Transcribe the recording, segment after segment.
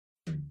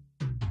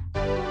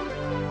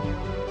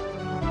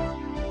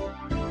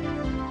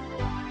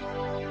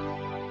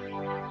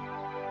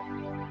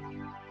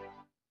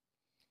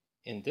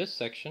In this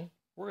section,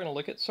 we're going to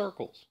look at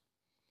circles.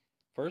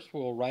 First,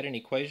 we'll write an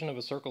equation of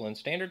a circle in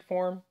standard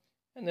form,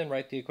 and then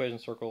write the equation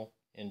circle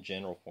in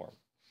general form.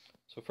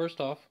 So first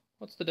off,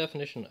 what's the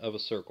definition of a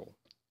circle?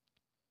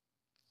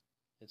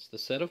 It's the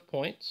set of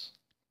points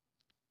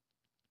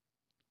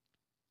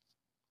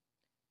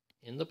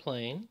in the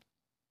plane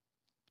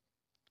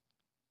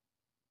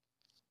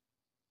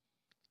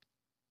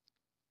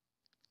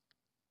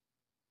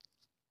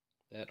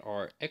that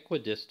are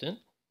equidistant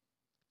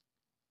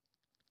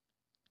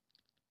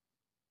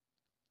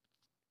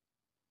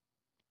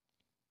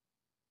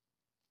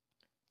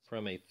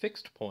from a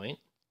fixed point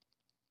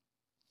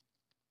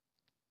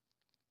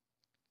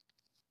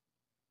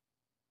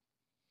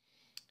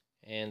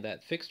and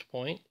that fixed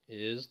point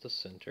is the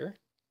center.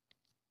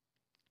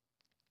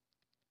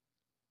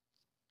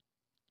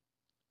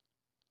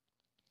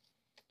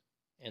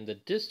 And the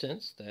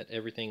distance that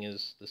everything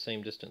is the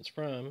same distance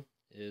from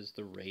is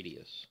the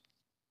radius.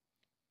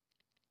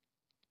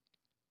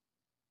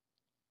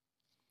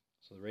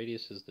 So the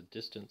radius is the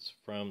distance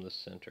from the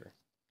center.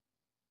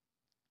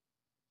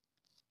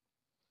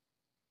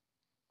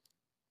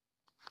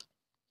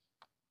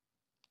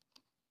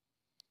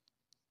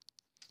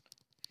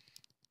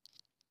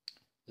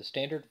 The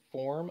standard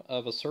form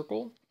of a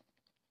circle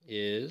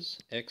is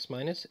x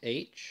minus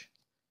h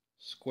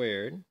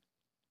squared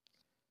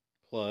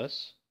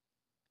plus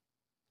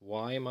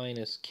y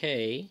minus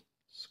k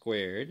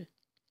squared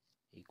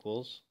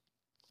equals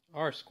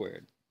r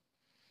squared.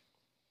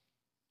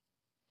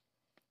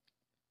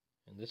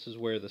 And this is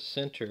where the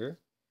center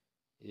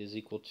is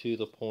equal to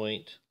the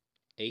point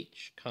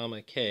h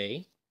comma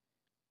k,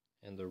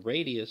 and the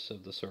radius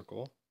of the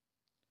circle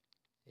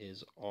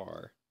is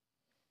r.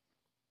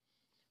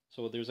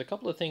 So there's a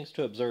couple of things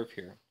to observe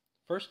here.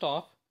 First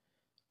off,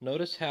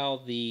 notice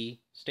how the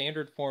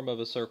standard form of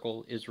a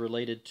circle is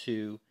related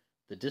to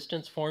the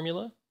distance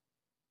formula,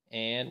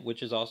 and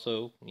which is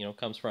also,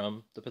 comes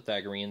from the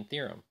Pythagorean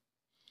theorem.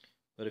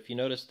 But if you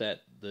notice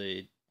that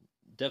the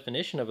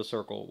definition of a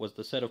circle was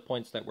the set of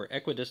points that were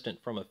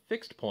equidistant from a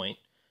fixed point,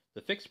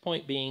 the fixed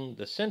point being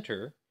the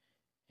center,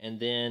 and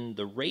then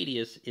the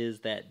radius is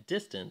that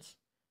distance.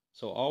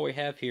 So all we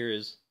have here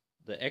is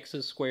the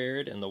x's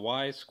squared and the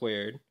y's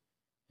squared,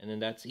 and then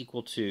that's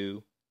equal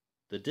to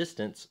the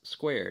distance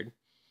squared,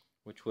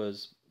 which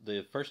was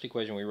the first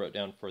equation we wrote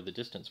down for the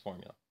distance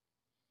formula.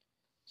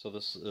 So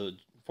this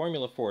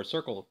formula for a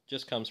circle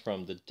just comes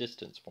from the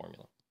distance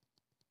formula.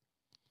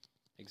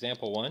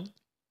 Example 1.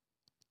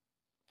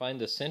 Find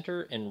the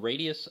center and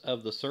radius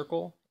of the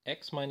circle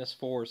x minus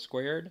 4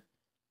 squared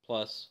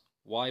plus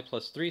y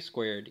plus 3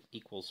 squared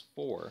equals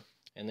 4,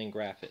 and then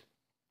graph it.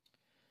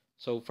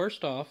 So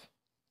first off,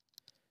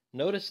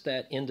 notice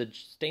that in the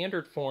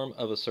standard form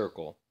of a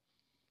circle,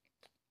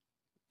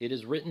 it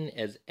is written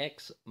as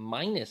x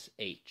minus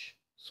h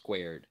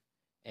squared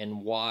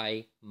and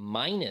y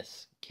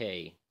minus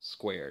k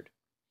squared.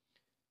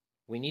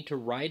 We need to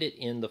write it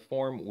in the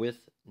form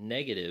with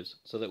negatives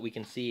so that we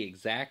can see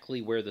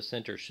exactly where the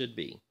center should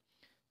be.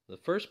 The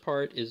first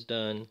part is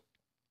done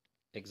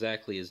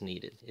exactly as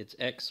needed. It's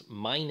x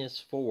minus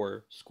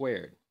 4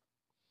 squared.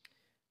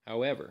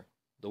 However,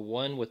 the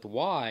one with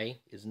y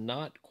is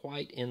not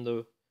quite in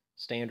the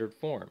standard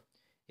form.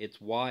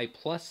 It's y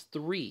plus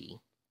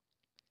 3.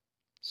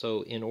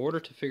 So in order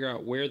to figure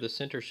out where the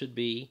center should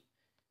be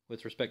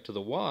with respect to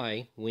the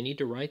y, we need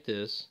to write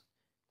this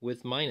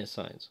with minus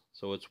signs.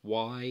 So it's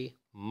y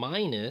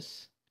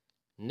minus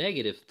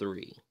negative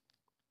 3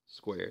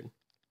 squared.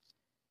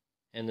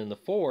 And then the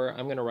 4,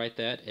 I'm going to write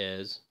that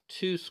as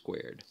 2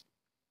 squared.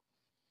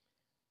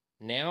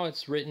 Now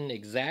it's written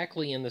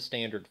exactly in the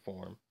standard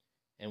form,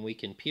 and we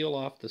can peel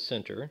off the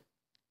center.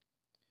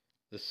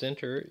 The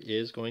center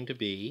is going to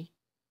be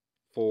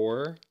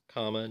 4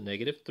 comma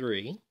negative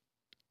 3.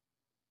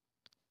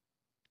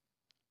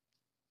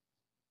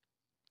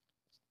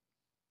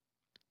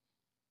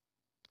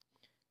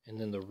 And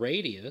then the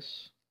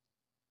radius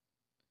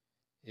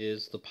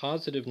is the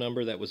positive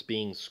number that was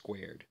being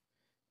squared,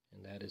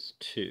 and that is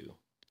 2.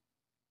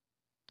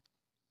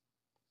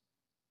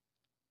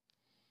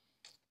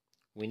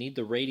 We need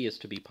the radius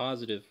to be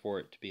positive for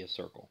it to be a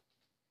circle.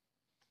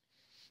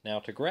 Now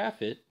to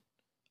graph it,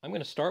 I'm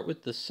going to start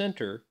with the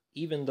center,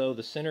 even though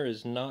the center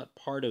is not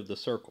part of the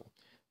circle.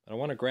 But I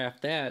want to graph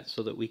that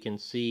so that we can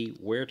see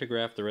where to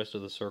graph the rest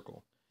of the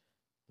circle.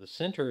 The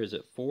center is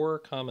at 4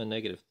 comma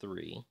negative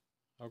 3.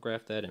 I'll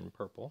graph that in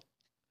purple.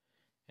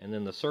 And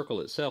then the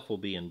circle itself will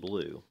be in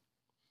blue.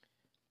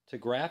 To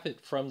graph it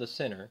from the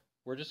center,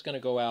 we're just going to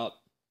go out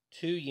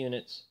 2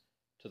 units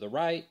to the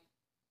right,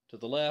 to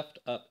the left,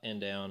 up and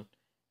down,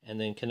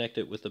 and then connect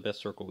it with the best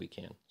circle we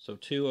can. So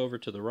 2 over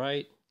to the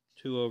right,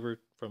 2 over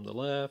from the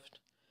left,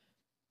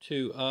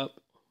 2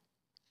 up,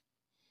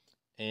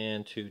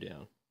 and 2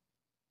 down.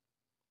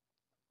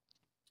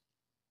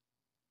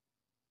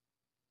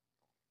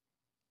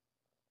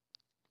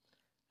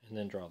 And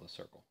then draw the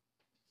circle.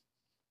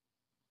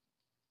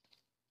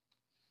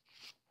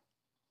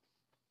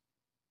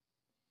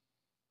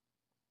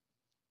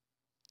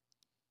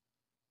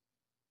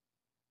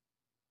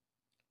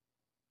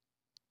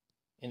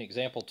 In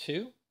example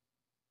 2,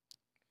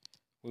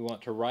 we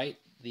want to write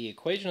the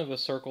equation of a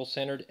circle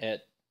centered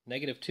at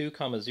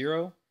 -2,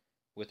 0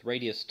 with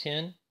radius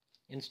 10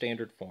 in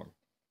standard form.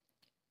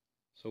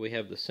 So we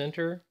have the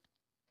center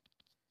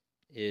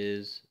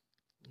is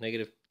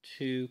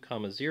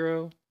 -2,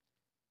 0,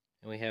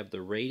 and we have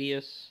the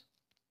radius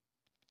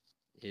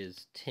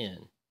is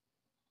 10.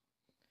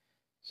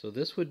 So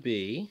this would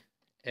be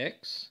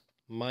x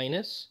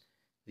minus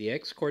the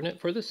x coordinate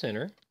for the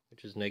center,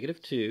 which is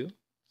 -2,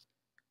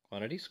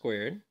 quantity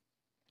squared,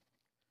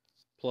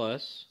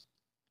 plus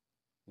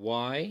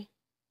y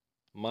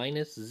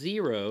minus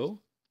 0,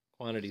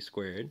 quantity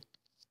squared,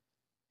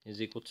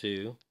 is equal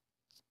to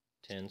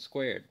 10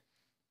 squared.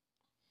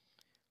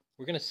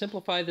 We're going to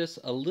simplify this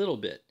a little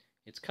bit.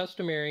 It's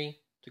customary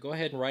to go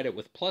ahead and write it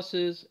with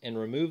pluses and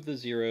remove the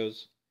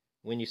zeros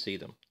when you see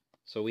them.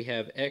 So we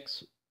have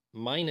x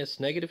minus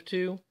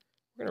 -2.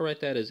 We're going to write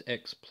that as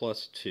x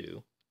plus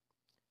 2,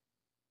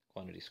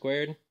 quantity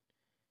squared.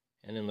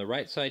 And in the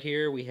right side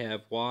here, we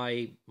have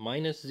y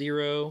minus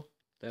 0.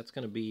 That's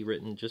going to be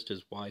written just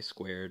as y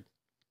squared.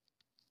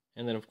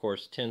 And then, of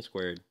course, 10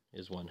 squared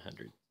is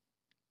 100.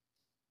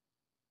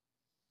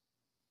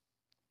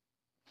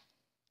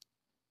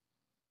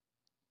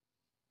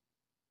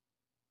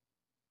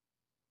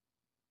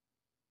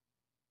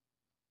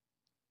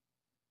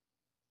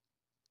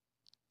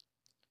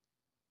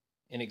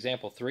 In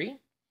example 3,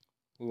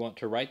 we want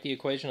to write the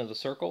equation of the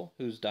circle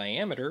whose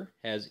diameter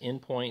has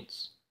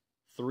endpoints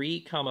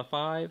 3,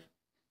 5,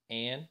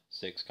 and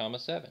 6,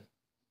 7.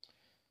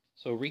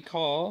 So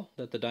recall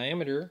that the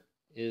diameter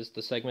is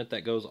the segment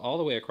that goes all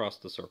the way across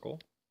the circle.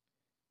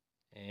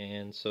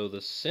 And so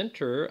the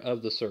center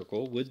of the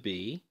circle would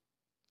be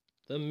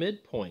the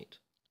midpoint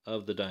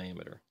of the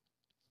diameter.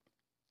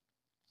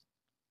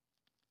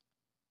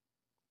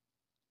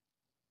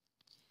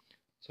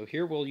 So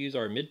here we'll use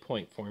our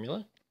midpoint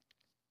formula.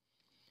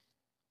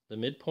 The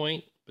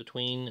midpoint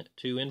between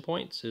two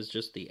endpoints is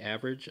just the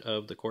average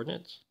of the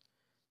coordinates.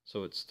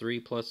 So it's 3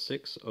 plus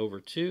 6 over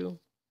 2,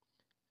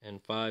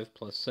 and 5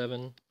 plus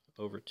 7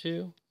 over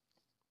 2.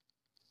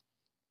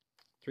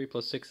 3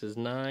 plus 6 is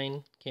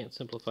 9. Can't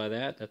simplify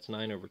that. That's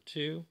 9 over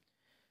 2.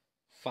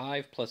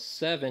 5 plus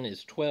 7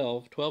 is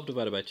 12. 12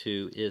 divided by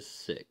 2 is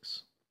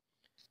 6.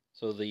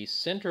 So the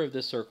center of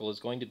this circle is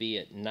going to be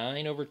at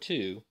 9 over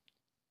 2,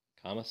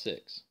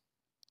 6.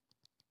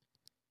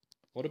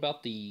 What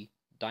about the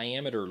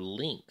diameter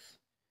length?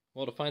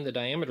 Well, to find the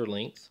diameter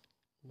length,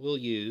 we'll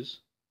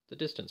use the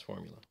distance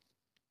formula.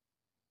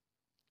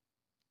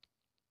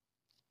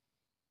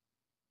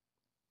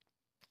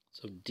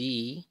 So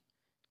d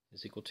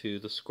is equal to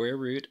the square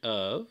root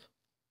of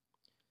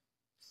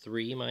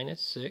 3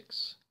 minus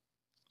 6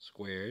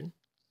 squared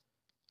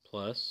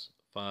plus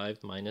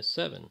 5 minus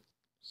 7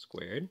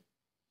 squared.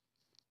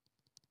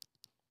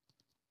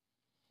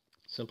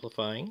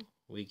 Simplifying,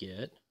 we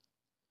get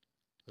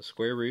the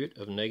square root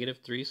of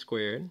 -3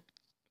 squared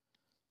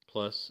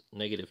plus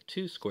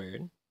 -2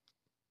 squared,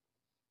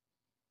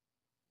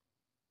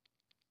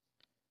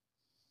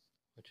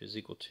 which is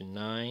equal to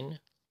 9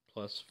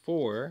 plus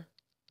 4.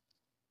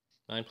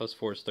 9 plus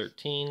 4 is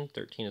 13.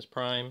 13 is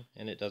prime,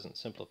 and it doesn't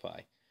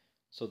simplify.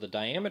 So the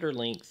diameter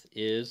length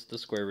is the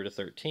square root of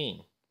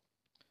 13.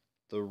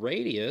 The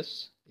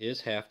radius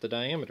is half the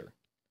diameter.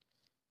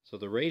 So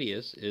the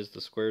radius is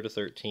the square root of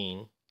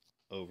 13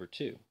 over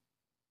 2.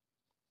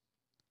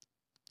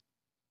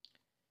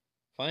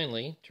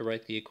 Finally, to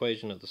write the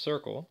equation of the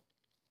circle,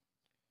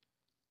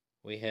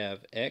 we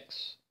have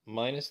x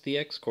minus the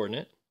x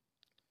coordinate,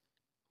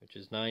 which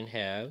is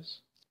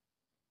 9/2,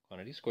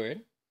 quantity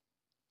squared,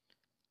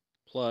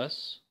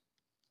 plus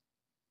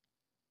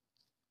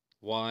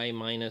y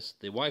minus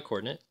the y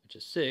coordinate, which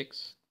is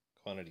 6,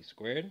 quantity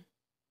squared,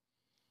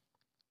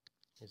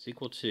 is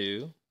equal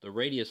to the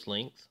radius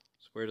length,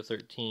 square root of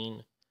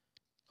 13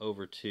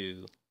 over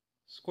 2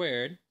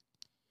 squared.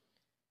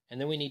 And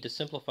then we need to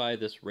simplify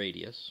this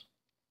radius.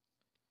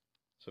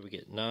 So we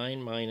get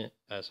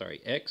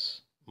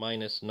x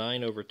minus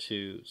 9 over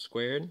 2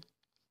 squared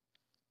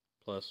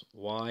plus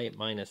y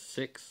minus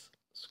 6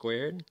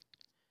 squared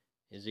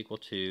is equal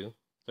to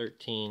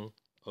 13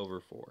 over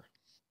 4.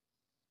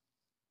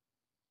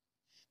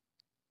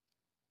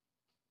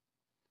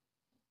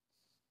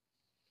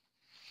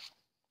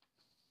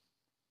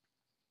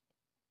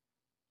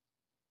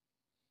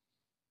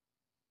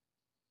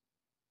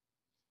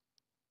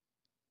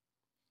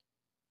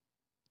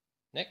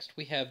 Next,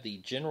 we have the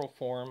general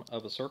form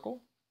of a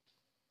circle.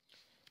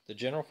 The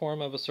general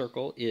form of a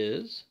circle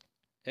is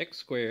x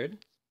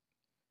squared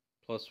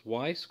plus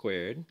y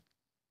squared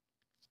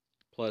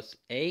plus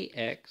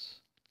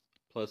ax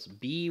plus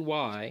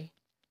by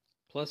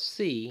plus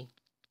c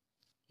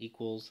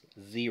equals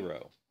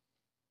 0.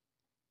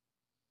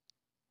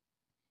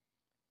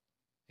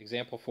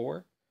 Example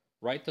 4,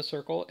 write the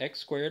circle x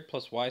squared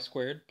plus y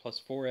squared plus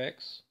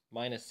 4x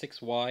minus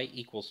 6y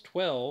equals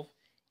 12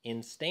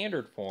 in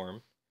standard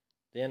form,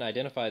 then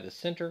identify the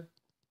center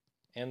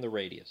and the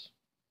radius.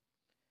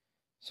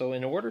 So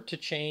in order to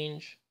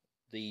change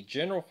the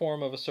general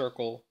form of a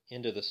circle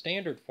into the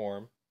standard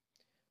form,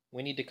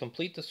 we need to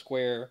complete the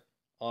square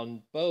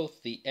on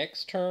both the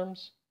x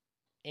terms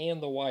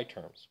and the y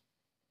terms.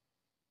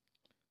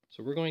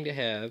 So we're going to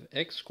have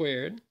x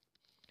squared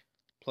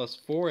plus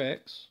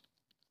 4x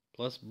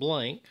plus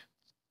blank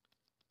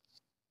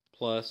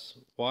plus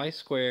y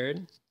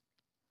squared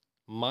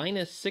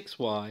minus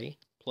 6y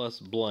plus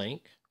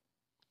blank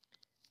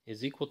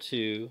is equal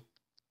to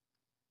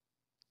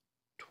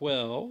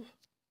 12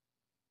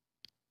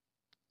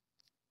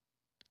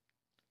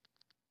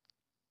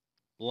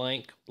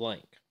 blank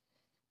blank.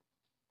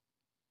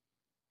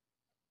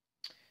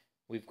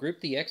 We've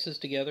grouped the x's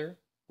together,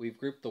 we've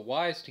grouped the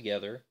y's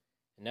together,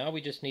 and now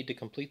we just need to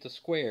complete the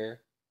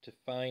square to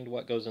find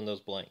what goes in those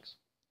blanks.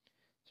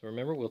 So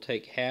remember, we'll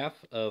take half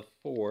of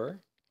 4,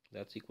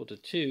 that's equal to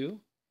 2,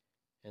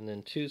 and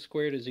then 2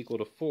 squared is equal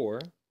to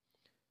 4.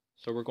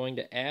 So we're going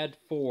to add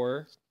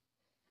 4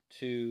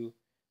 to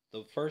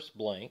the first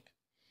blank.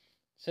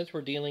 Since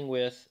we're dealing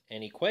with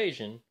an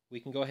equation, we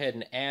can go ahead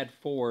and add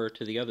 4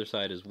 to the other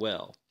side as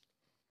well.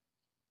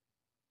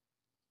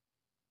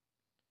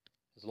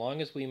 As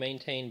long as we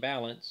maintain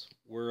balance,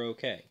 we're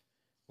okay.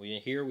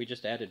 Here we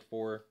just added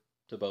 4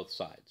 to both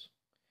sides.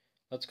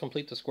 Let's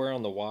complete the square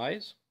on the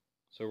y's.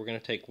 So we're going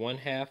to take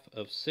 1/2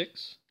 of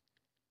 6,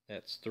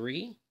 that's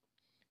 3,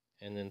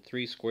 and then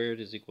 3 squared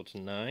is equal to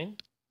 9.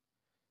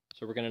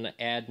 So we're going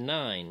to add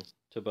 9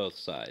 to both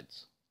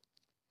sides.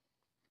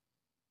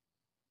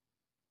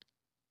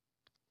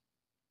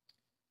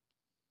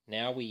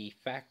 Now we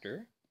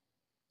factor.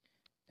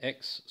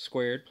 X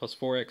squared plus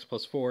 4x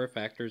plus 4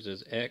 factors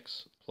as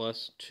x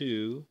plus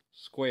 2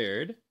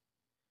 squared.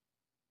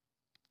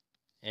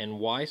 And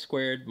y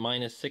squared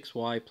minus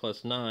 6y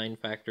plus 9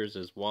 factors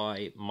as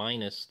y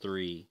minus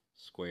 3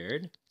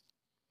 squared.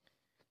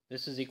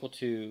 This is equal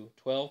to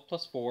 12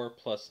 plus 4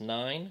 plus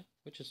 9,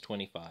 which is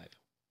 25.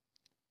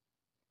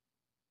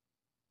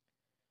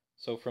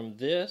 So from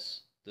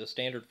this, the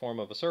standard form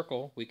of a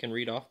circle, we can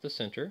read off the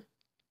center.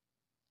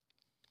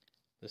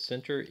 The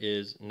center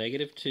is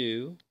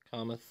 -2,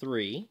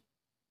 3,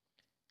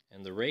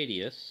 and the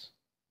radius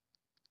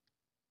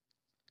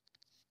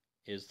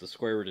is the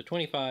square root of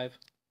 25,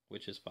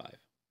 which is 5.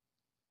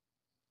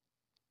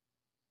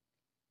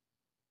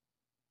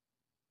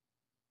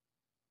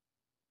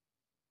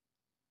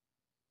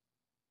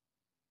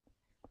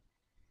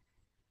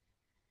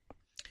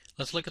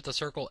 Let's look at the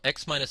circle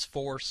x minus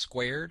 4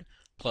 squared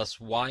plus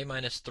y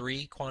minus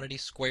 3 quantity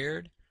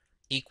squared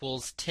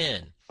equals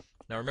 10.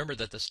 Now remember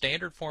that the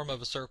standard form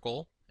of a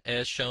circle,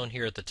 as shown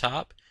here at the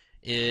top,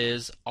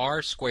 is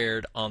r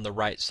squared on the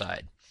right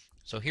side.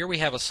 So here we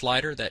have a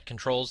slider that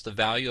controls the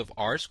value of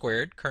r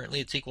squared.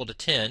 Currently it's equal to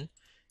 10.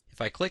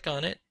 If I click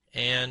on it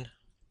and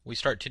we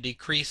start to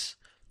decrease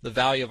the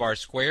value of r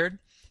squared,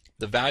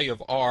 the value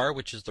of r,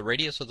 which is the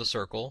radius of the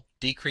circle,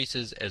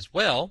 decreases as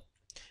well.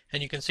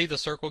 And you can see the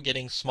circle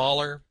getting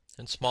smaller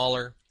and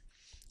smaller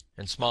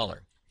and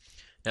smaller.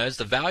 Now as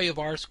the value of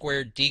r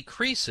squared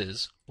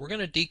decreases, we're going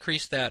to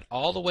decrease that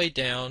all the way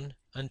down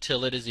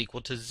until it is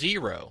equal to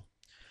 0.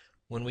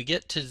 When we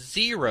get to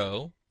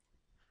 0,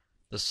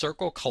 the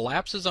circle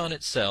collapses on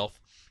itself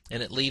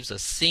and it leaves a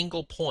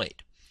single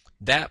point.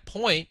 That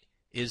point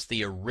is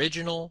the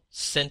original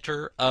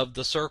center of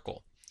the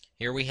circle.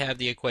 Here we have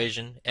the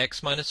equation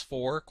x minus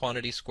 4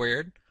 quantity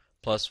squared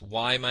plus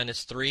y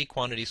minus 3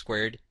 quantity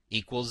squared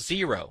equals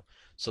 0.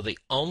 So the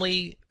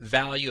only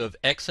value of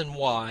x and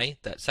y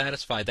that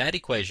satisfy that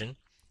equation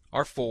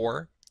are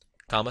 4,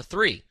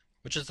 3,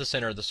 which is the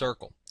center of the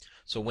circle.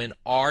 So when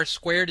r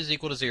squared is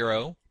equal to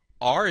 0,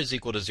 r is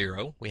equal to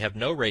 0, we have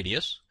no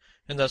radius,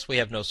 and thus we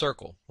have no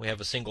circle. We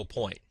have a single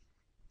point.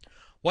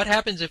 What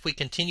happens if we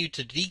continue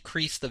to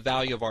decrease the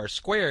value of r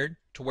squared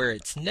to where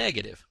it's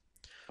negative?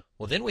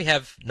 Well, then we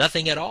have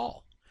nothing at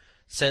all.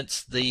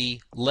 Since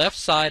the left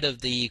side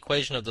of the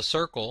equation of the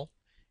circle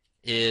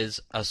is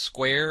a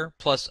square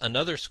plus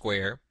another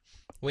square,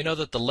 we know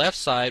that the left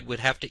side would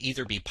have to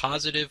either be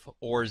positive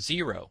or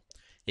 0.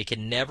 It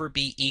can never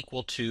be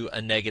equal to a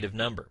negative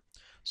number.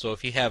 So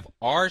if you have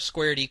r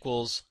squared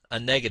equals a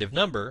negative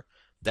number,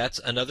 that's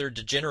another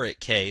degenerate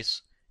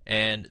case,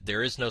 and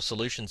there is no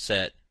solution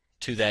set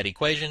to that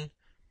equation,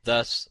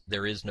 thus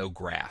there is no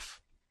graph.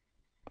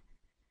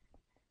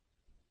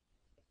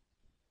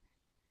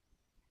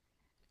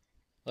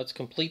 Let's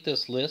complete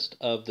this list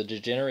of the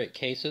degenerate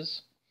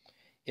cases.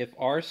 If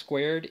r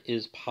squared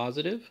is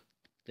positive,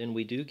 then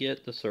we do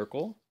get the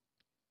circle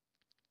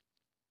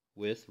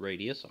with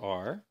radius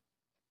r.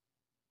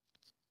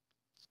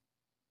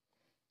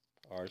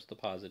 R is the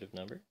positive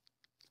number.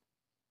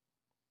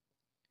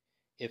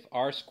 If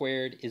r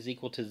squared is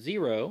equal to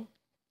 0,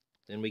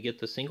 then we get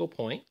the single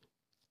point.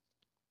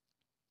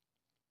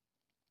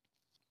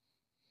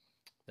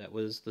 That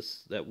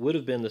would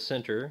have been the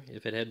center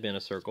if it had been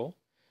a circle,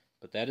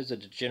 but that is a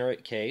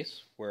degenerate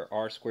case where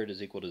r squared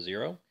is equal to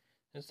 0.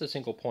 It's the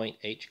single point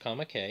h,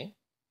 k.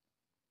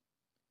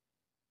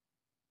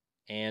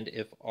 And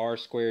if r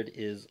squared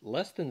is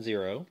less than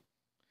 0,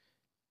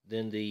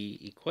 then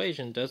the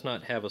equation does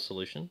not have a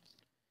solution.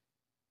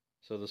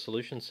 So the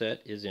solution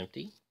set is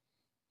empty,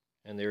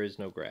 and there is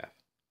no graph.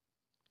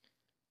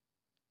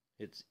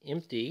 It's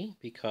empty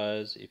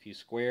because if you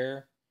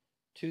square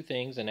two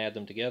things and add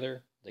them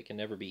together, they can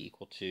never be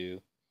equal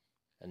to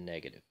a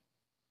negative.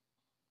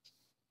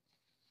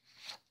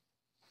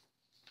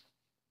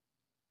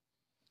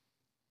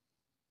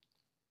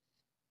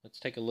 Let's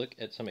take a look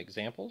at some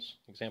examples.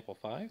 Example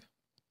 5.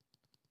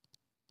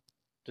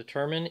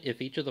 Determine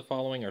if each of the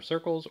following are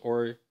circles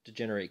or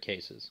degenerate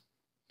cases.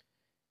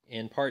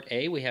 In part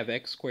A, we have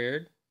x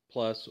squared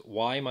plus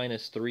y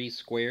minus 3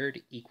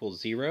 squared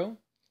equals 0.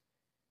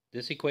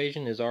 This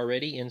equation is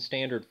already in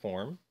standard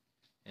form,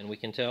 and we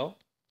can tell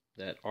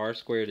that r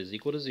squared is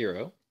equal to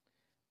 0.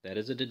 That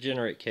is a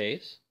degenerate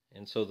case,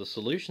 and so the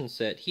solution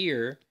set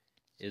here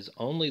is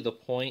only the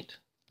point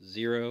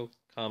 0,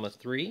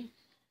 3.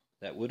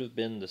 That would have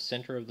been the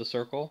center of the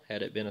circle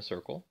had it been a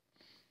circle,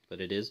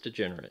 but it is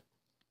degenerate.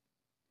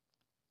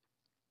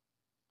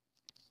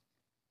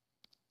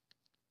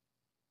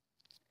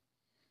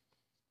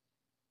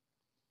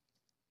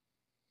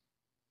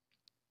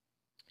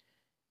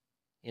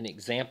 In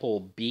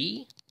example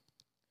B,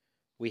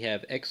 we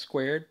have x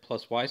squared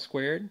plus y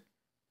squared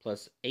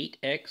plus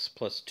 8x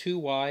plus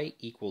 2y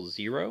equals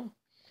 0.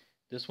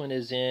 This one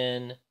is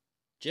in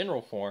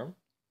general form.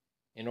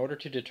 In order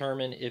to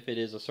determine if it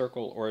is a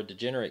circle or a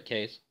degenerate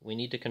case, we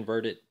need to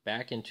convert it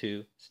back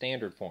into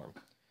standard form.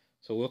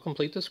 So we'll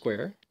complete the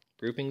square.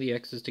 Grouping the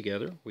x's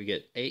together, we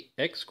get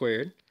 8x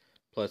squared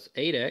plus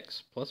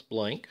 8x plus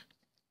blank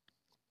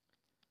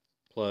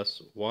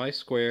plus y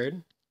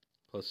squared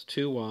plus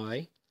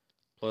 2y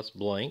plus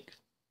blank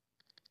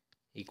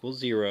equals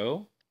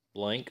 0,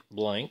 blank,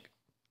 blank.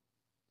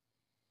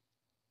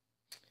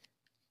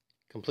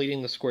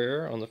 Completing the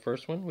square on the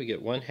first one, we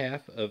get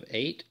 1/2 of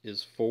 8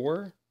 is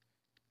 4,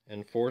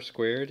 and 4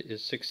 squared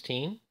is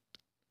 16.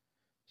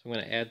 So I'm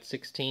going to add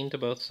 16 to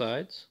both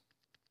sides.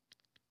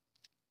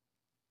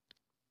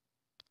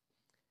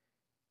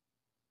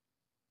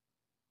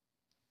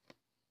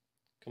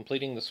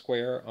 Completing the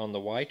square on the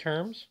y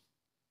terms,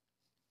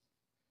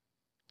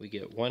 we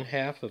get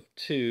 1/2 of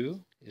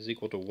 2 is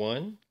equal to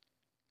 1,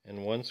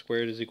 and 1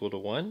 squared is equal to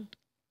 1.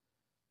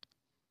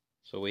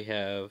 So we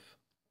have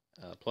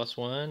plus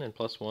 1 and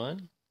plus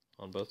 1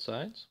 on both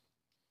sides.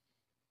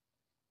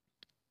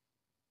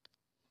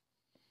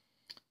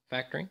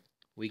 Factoring,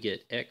 we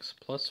get x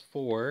plus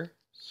 4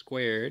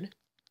 squared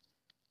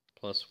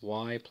plus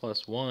y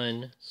plus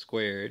 1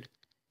 squared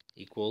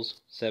equals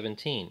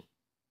 17.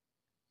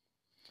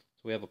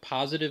 So we have a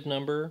positive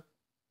number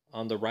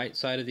on the right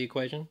side of the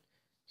equation,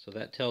 so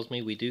that tells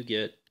me we do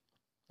get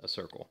a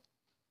circle.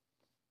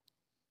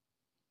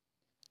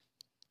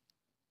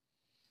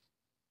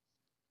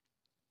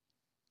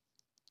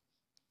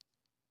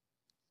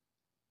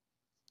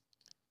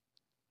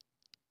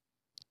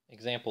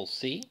 Example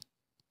C,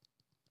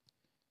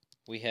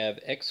 we have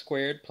x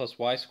squared plus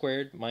y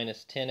squared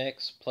minus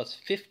 10x plus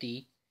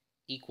 50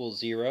 equals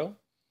 0.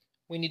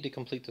 We need to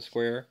complete the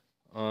square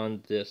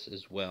on this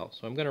as well.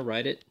 So I'm going to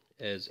write it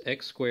as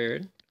x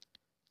squared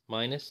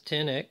minus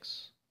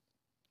 10x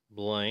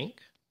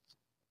blank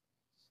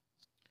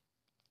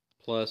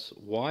plus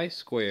y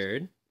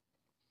squared.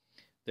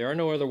 There are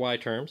no other y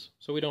terms,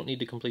 so we don't need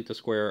to complete the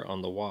square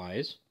on the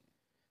y's.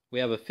 We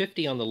have a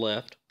 50 on the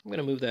left. I'm going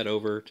to move that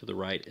over to the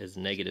right as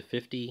negative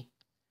 50,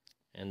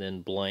 and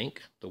then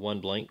blank, the one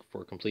blank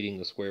for completing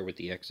the square with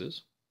the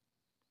x's.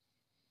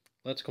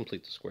 Let's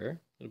complete the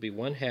square. It'll be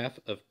 1/2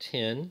 of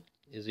 10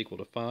 is equal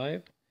to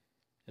 5,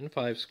 and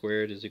 5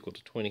 squared is equal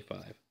to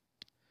 25.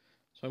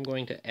 So I'm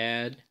going to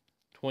add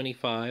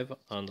 25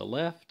 on the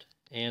left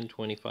and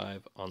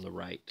 25 on the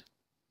right.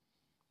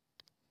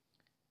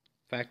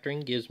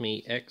 Factoring gives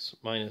me x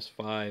minus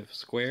 5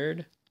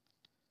 squared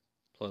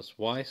plus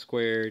y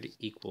squared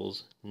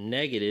equals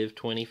negative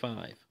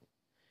 25.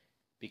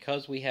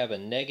 Because we have a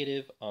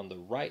negative on the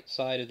right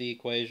side of the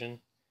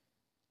equation,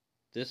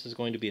 this is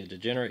going to be a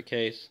degenerate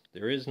case.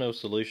 There is no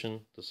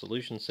solution. The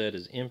solution set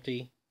is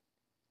empty.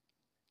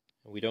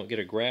 We don't get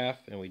a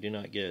graph, and we do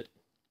not get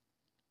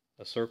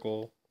a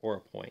circle or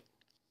a point.